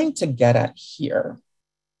trying to get at here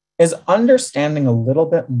is understanding a little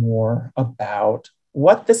bit more about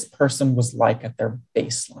what this person was like at their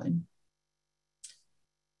baseline.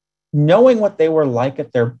 Knowing what they were like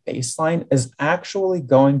at their baseline is actually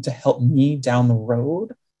going to help me down the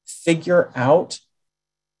road figure out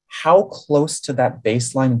how close to that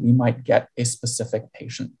baseline we might get a specific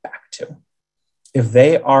patient back to. If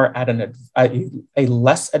they are at a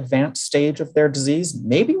less advanced stage of their disease,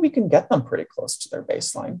 maybe we can get them pretty close to their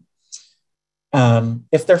baseline.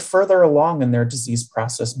 If they're further along in their disease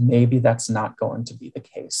process, maybe that's not going to be the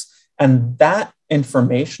case. And that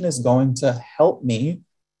information is going to help me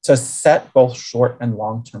to set both short and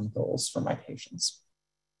long-term goals for my patients.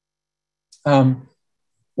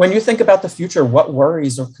 When you think about the future, what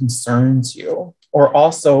worries or concerns you? Or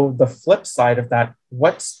also the flip side of that,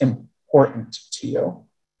 what's important to you?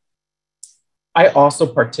 I also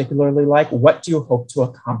particularly like, what do you hope to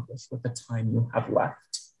accomplish with the time you have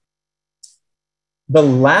left? The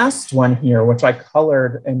last one here, which I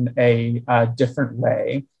colored in a different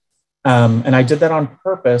way, and I did that on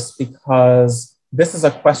purpose because this is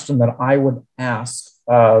a question that I would ask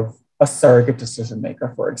of a surrogate decision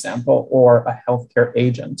maker, for example, or a healthcare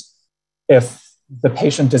agent. If the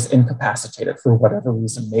patient is incapacitated for whatever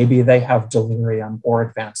reason, maybe they have delirium or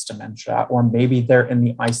advanced dementia, or maybe they're in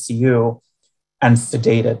the ICU and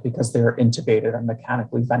sedated because they're intubated and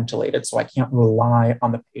mechanically ventilated, so I can't rely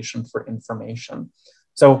on the patient for information.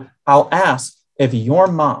 So I'll ask, if your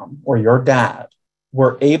mom or your dad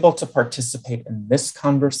were able to participate in this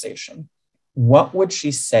conversation, what would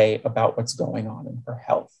she say about what's going on in her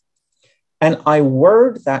health? And I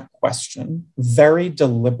word that question very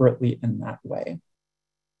deliberately in that way.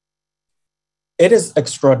 It is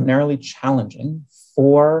extraordinarily challenging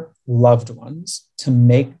for loved ones to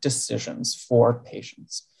make decisions for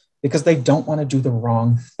patients because they don't want to do the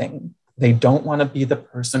wrong thing. They don't want to be the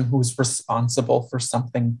person who's responsible for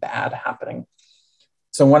something bad happening.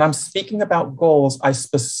 So when I'm speaking about goals, I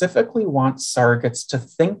specifically want surrogates to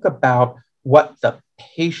think about what the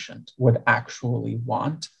patient would actually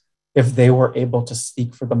want if they were able to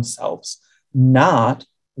speak for themselves, not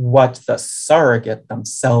what the surrogate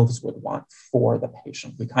themselves would want for the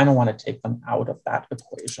patient. We kind of want to take them out of that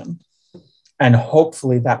equation. And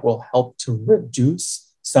hopefully that will help to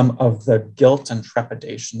reduce some of the guilt and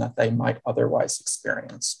trepidation that they might otherwise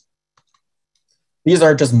experience. These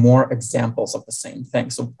are just more examples of the same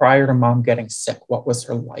thing. So prior to mom getting sick, what was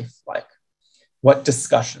her life like? What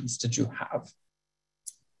discussions did you have?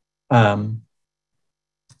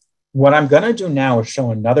 What I'm going to do now is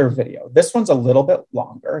show another video. This one's a little bit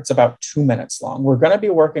longer. It's about 2 minutes long. We're going to be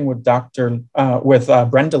working with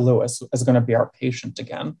Brenda Lewis is going to be our patient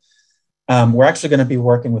again. We're actually going to be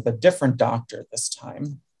working with a different doctor this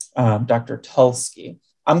time, Dr. Tulsky.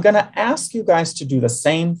 I'm going to ask you guys to do the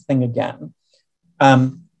same thing again.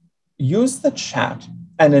 Use the chat.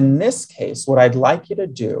 And in this case, what I'd like you to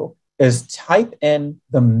do is type in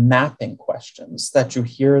the mapping questions that you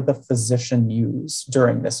hear the physician use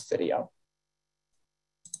during this video.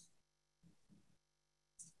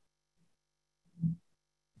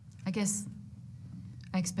 I guess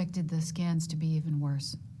I expected the scans to be even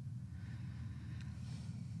worse.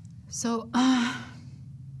 So, what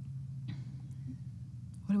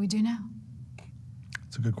do we do now?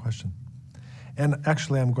 It's a good question. And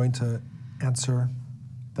actually, I'm going to answer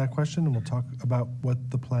that question, and we'll talk about what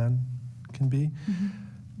the plan can be. Mm-hmm.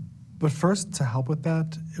 But first, to help with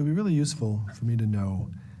that, it would be really useful for me to know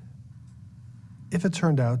if it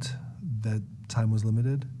turned out that time was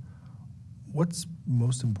limited, what's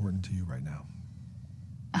most important to you right now?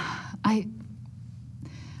 I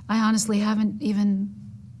honestly haven't even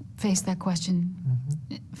faced that question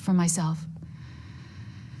for myself.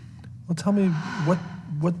 Well, tell me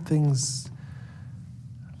what things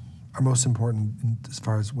are most important as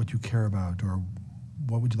far as what you care about, or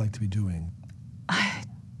what would you like to be doing? I'd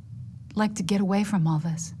like to get away from all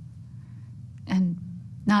this and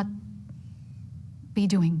not be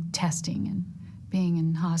doing testing and being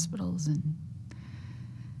in hospitals and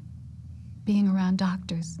being around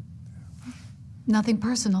doctors. Nothing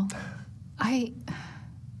personal. I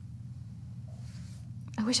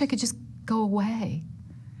wish I could just go away.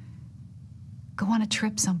 Go on a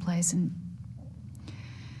trip someplace and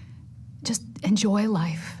just enjoy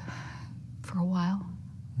life for a while.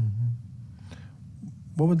 Mm-hmm.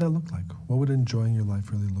 What would that look like? What would enjoying your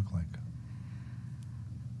life really look like?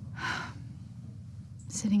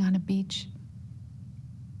 Sitting on a beach,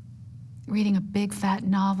 reading a big fat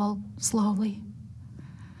novel slowly,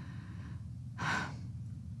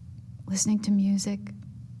 listening to music,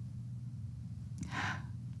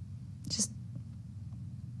 just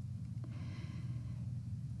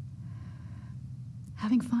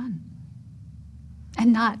having fun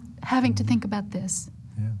and not having to think about this.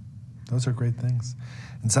 Yeah, those are great things.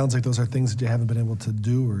 And sounds like those are things that you haven't been able to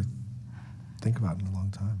do or think about in a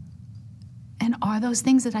long time. And are those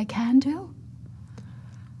things that I can do?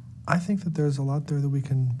 I think that there's a lot there that we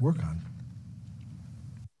can work on.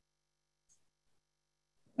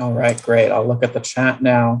 All right, great. I'll look at the chat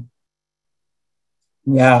now.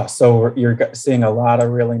 Yeah, so you're seeing a lot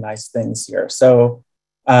of really nice things here. So,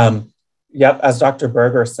 yep, as Dr.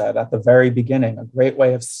 Berger said at the very beginning, a great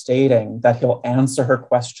way of stating that he'll answer her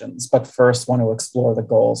questions, but first want to explore the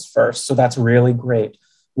goals first. So that's really great.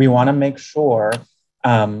 We want to make sure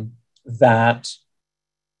that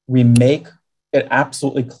we make it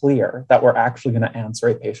absolutely clear that we're actually going to answer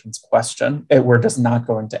a patient's question. We're just not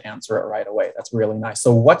going to answer it right away. That's really nice.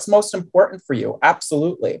 So what's most important for you?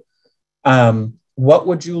 Absolutely. What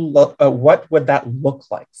would that look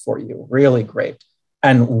like for you? Really great.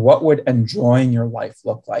 And what would enjoying your life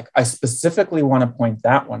look like? I specifically want to point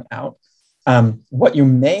that one out. What you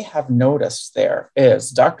may have noticed there is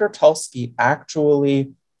Dr. Tulsky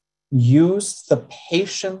actually used the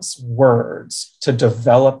patient's words to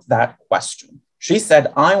develop that question. She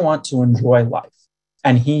said, I want to enjoy life.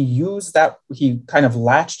 And he used that, he kind of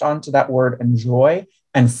latched onto that word enjoy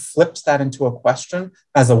and flipped that into a question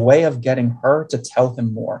as a way of getting her to tell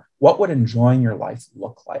him more. What would enjoying your life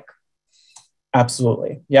look like?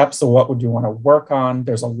 Absolutely. Yep. So what would you want to work on?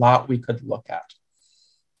 There's a lot we could look at.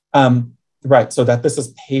 Right. So that this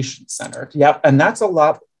is patient-centered. Yep. And that's a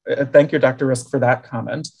lot. Thank you, Dr. Risk, for that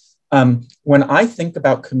comment. When I think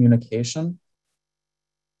about communication,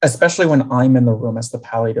 especially when I'm in the room as the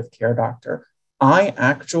palliative care doctor, I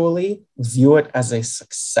actually view it as a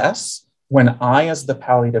success when I, as the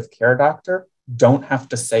palliative care doctor, don't have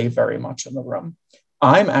to say very much in the room.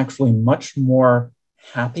 I'm actually much more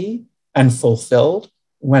happy and fulfilled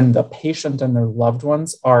when the patient and their loved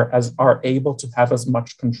ones are able to have as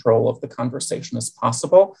much control of the conversation as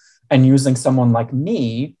possible, and using someone like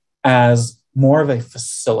me as more of a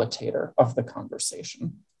facilitator of the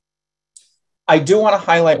conversation. I do want to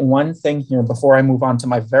highlight one thing here before I move on to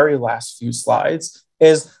my very last few slides,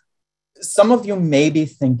 is some of you may be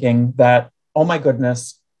thinking that, oh my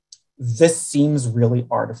goodness, this seems really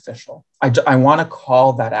artificial. I want to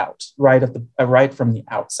call that out right from the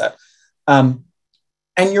outset.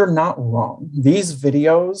 And you're not wrong. These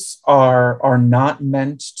videos are not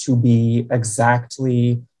meant to be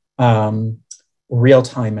exactly real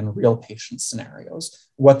time and real patient scenarios.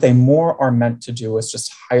 What they more are meant to do is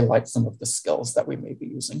just highlight some of the skills that we may be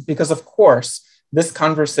using. Because of course, this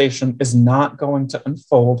conversation is not going to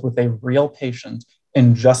unfold with a real patient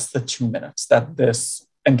in just the 2 minutes that this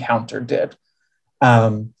encounter did.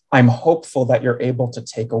 I'm hopeful that you're able to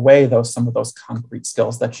take away some of those concrete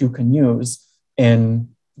skills that you can use in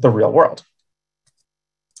the real world.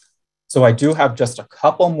 So I do have just a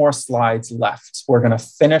couple more slides left. We're going to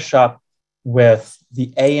finish up with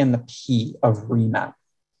the A and the P of remap.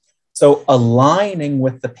 So aligning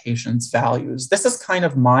with the patient's values. This is kind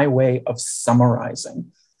of my way of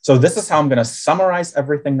summarizing. So this is how I'm going to summarize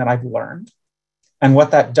everything that I've learned. And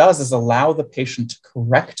what that does is allow the patient to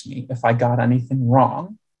correct me if I got anything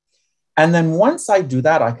wrong. And then once I do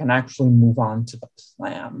that, I can actually move on to the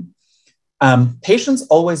plan. Patients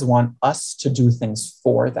always want us to do things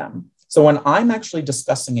for them. So when I'm actually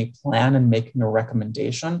discussing a plan and making a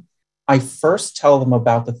recommendation, I first tell them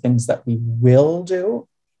about the things that we will do.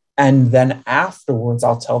 And then afterwards,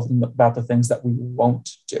 I'll tell them about the things that we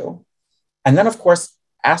won't do. And then, of course,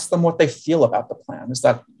 ask them what they feel about the plan. Is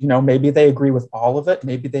that, maybe they agree with all of it.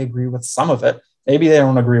 Maybe they agree with some of it. Maybe they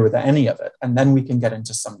don't agree with any of it. And then we can get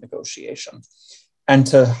into some negotiation. And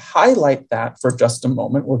to highlight that for just a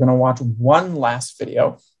moment, we're going to watch one last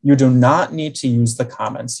video. You do not need to use the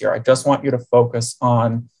comments here. I just want you to focus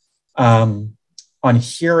on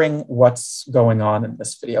hearing what's going on in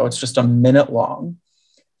this video. It's just a minute long.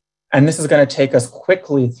 And this is going to take us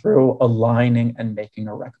quickly through aligning and making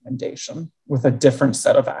a recommendation with a different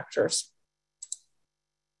set of actors.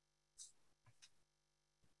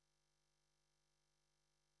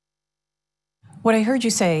 What I heard you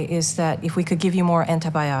say is that if we could give you more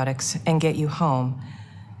antibiotics and get you home,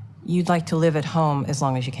 you'd like to live at home as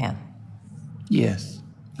long as you can. Yes,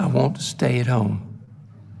 I want to stay at home.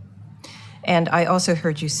 And I also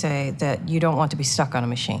heard you say that you don't want to be stuck on a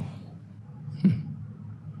machine.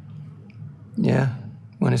 Yeah,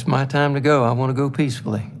 when it's my time to go, I want to go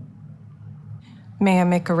peacefully. May I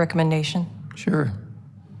make a recommendation? Sure.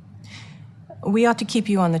 We ought to keep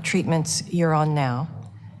you on the treatments you're on now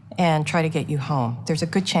and try to get you home. There's a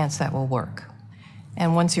good chance that will work.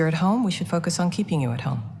 And once you're at home, we should focus on keeping you at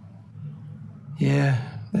home. Yeah,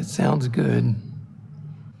 that sounds good.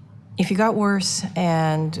 If you got worse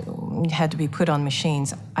and had to be put on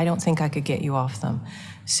machines, I don't think I could get you off them.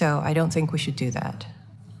 So I don't think we should do that.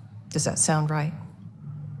 Does that sound right?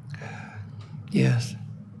 Yes.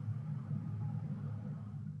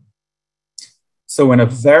 So in a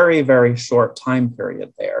very, very short time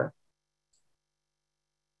period there,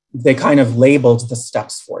 they kind of labeled the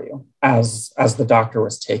steps for you as the doctor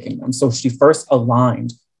was taking them. So she first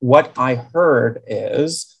aligned. What I heard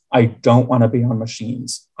is, I don't want to be on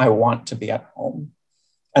machines. I want to be at home.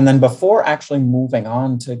 And then before actually moving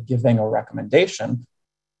on to giving a recommendation,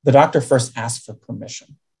 the doctor first asked for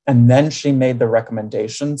permission. And then she made the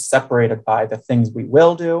recommendation separated by the things we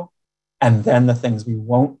will do and then the things we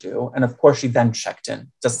won't do. And of course, she then checked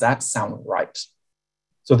in. Does that sound right?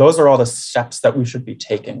 So those are all the steps that we should be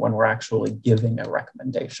taking when we're actually giving a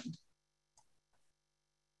recommendation.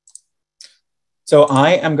 So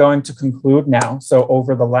I am going to conclude now. So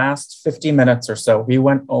over the last 50 minutes or so, we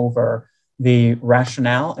went over the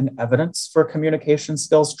rationale and evidence for communication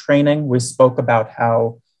skills training. We spoke about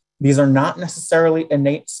how these are not necessarily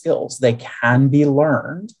innate skills. They can be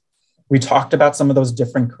learned. We talked about some of those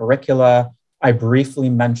different curricula. I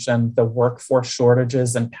briefly mentioned the workforce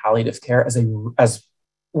shortages and palliative care as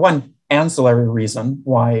one ancillary reason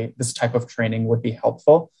why this type of training would be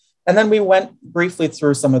helpful. And then we went briefly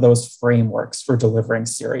through some of those frameworks for delivering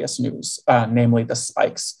serious news, namely the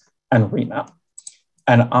spikes and remap.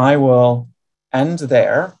 And I will end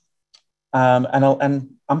there. And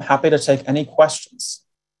I'm happy to take any questions.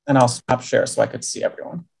 And I'll stop share so I could see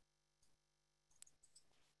everyone.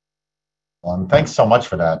 Well, thanks so much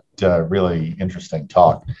for that really interesting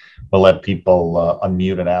talk. We'll let people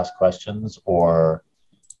unmute and ask questions or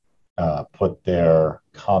put their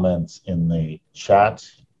comments in the chat.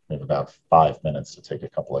 We have about 5 minutes to take a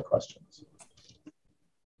couple of questions.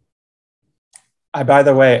 I, by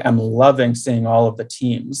the way, am loving seeing all of the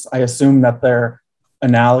teams. I assume that they're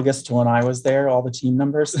analogous to when I was there, all the team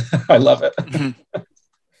numbers. I love it. Mm-hmm.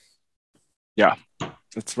 Yeah,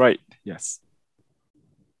 that's right. Yes.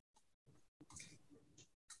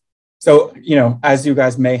 So, as you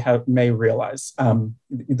guys may realize,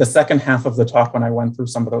 the second half of the talk, when I went through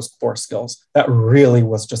some of those core skills, that really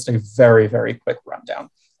was just a very, very quick rundown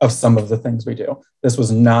of some of the things we do. This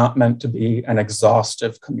was not meant to be an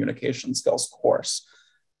exhaustive communication skills course.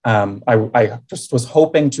 I just was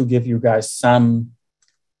hoping to give you guys some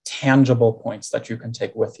tangible points that you can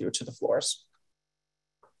take with you to the floors.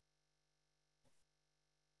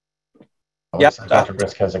 Yep, Dr.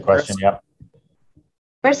 Brisk has a question. Yep.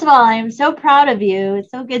 First of all, I am so proud of you.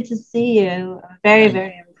 It's so good to see you. I'm very,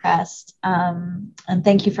 very impressed. And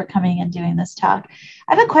thank you for coming and doing this talk.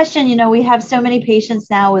 I have a question. We have so many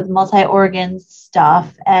patients now with multi-organ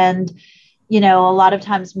stuff, and, a lot of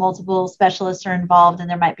times multiple specialists are involved and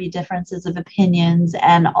there might be differences of opinions,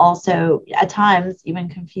 and also at times even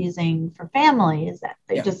confusing for families.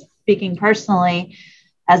 Yeah. Just speaking personally,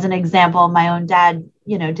 as an example, my own dad,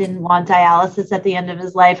 didn't want dialysis at the end of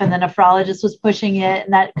his life, and the nephrologist was pushing it,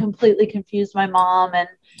 and that completely confused my mom. And,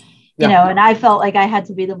 and I felt like I had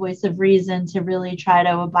to be the voice of reason to really try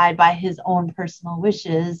to abide by his own personal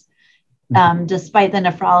wishes, despite the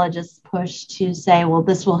nephrologist's push to say, well,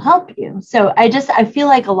 this will help you. So I feel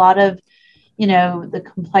like a lot of, the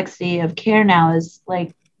complexity of care now is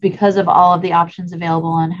like, because of all of the options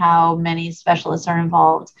available and how many specialists are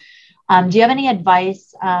involved. Do you have any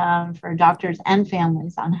advice for doctors and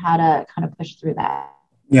families on how to kind of push through that?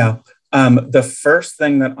 Yeah. The first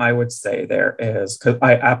thing that I would say there is, because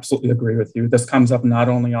I absolutely agree with you, this comes up not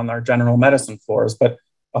only on our general medicine floors, but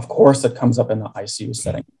of course it comes up in the ICU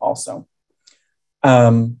setting also.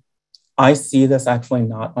 I see this actually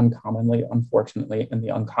not uncommonly, unfortunately, in the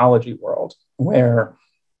oncology world, where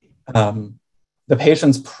the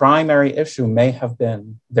patient's primary issue may have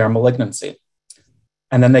been their malignancy.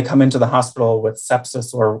 And then they come into the hospital with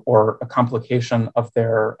sepsis or a complication of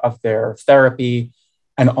their therapy,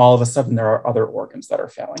 and all of a sudden there are other organs that are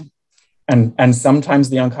failing. And sometimes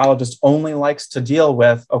the oncologist only likes to deal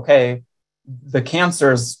with, okay, the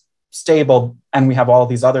cancer's stable and we have all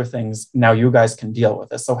these other things, now you guys can deal with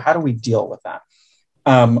this. So how do we deal with that?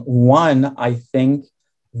 One, I think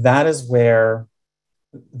that is where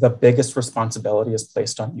the biggest responsibility is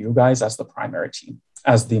placed on you guys as the primary team,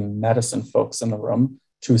 as the medicine folks in the room,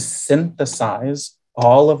 to synthesize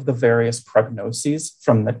all of the various prognoses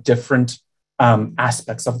from the different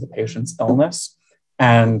aspects of the patient's illness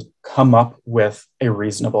and come up with a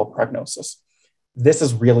reasonable prognosis. This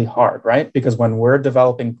is really hard, right? Because when we're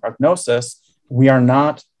developing prognosis, we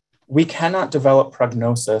cannot develop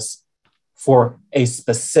prognosis for a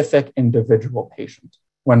specific individual patient.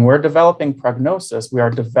 When we're developing prognosis, we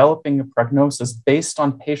are developing a prognosis based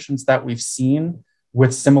on patients that we've seen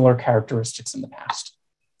with similar characteristics in the past.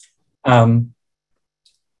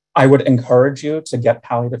 I would encourage you to get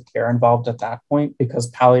palliative care involved at that point,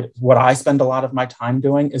 because what I spend a lot of my time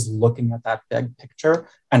doing is looking at that big picture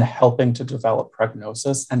and helping to develop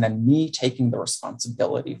prognosis, and then me taking the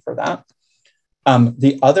responsibility for that.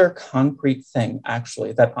 The other concrete thing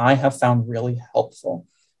actually that I have found really helpful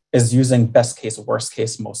is using best case, worst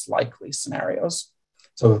case, most likely scenarios.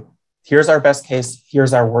 So here's our best case,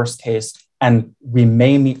 here's our worst case, and we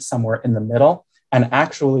may meet somewhere in the middle. And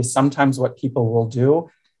actually, sometimes what people will do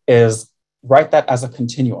is write that as a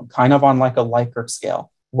continuum, kind of on like a Likert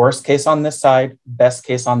scale. Worst case on this side, best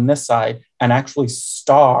case on this side, and actually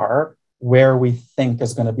star where we think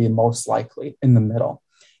is going to be most likely in the middle.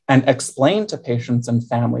 And explain to patients and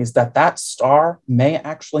families that that star may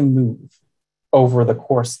actually move over the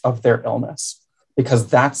course of their illness, because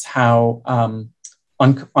that's how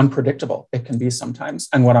unpredictable it can be sometimes.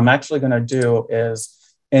 And what I'm actually going to do is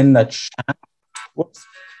in the chat, whoops,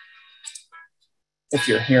 if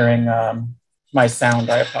you're hearing my sound,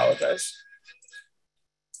 I apologize.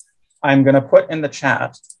 I'm going to put in the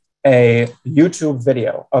chat a YouTube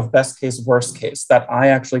video of best case, worst case that I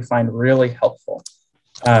actually find really helpful.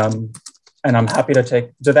 And I'm happy to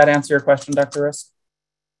take, did that answer your question, Dr. Risk?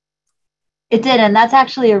 It did, and that's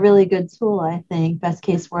actually a really good tool, I think, best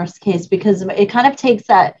case, worst case, because it kind of takes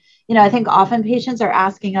that, I think often patients are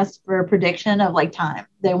asking us for a prediction of like time.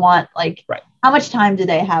 They want like, right, how much time do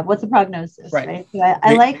they have? What's the prognosis, right? So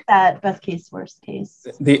I like that best case, worst case.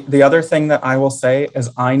 The other thing that I will say is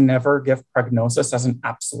I never give prognosis as an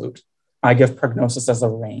absolute. I give prognosis as a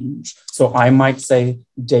range. So I might say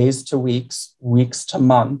days to weeks, weeks to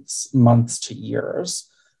months, months to years.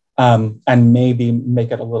 And maybe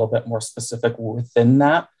make it a little bit more specific within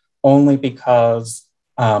that, only because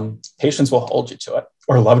patients will hold you to it,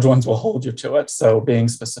 or loved ones will hold you to it. So being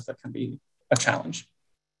specific can be a challenge.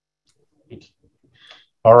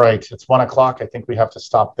 All right, it's 1 o'clock. I think we have to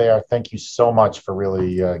stop there. Thank you so much for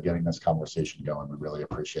really getting this conversation going. We really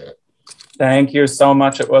appreciate it. Thank you so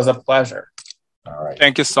much. It was a pleasure. All right.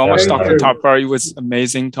 Thank you so much, Dr. Topper. It was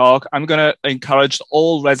amazing talk. I'm gonna encourage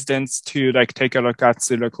all residents to take a look at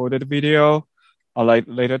the recorded video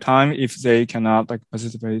later time if they cannot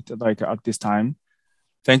participate at this time.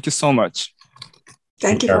 Thank you so much.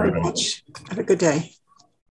 Thank you very much. Have a good day.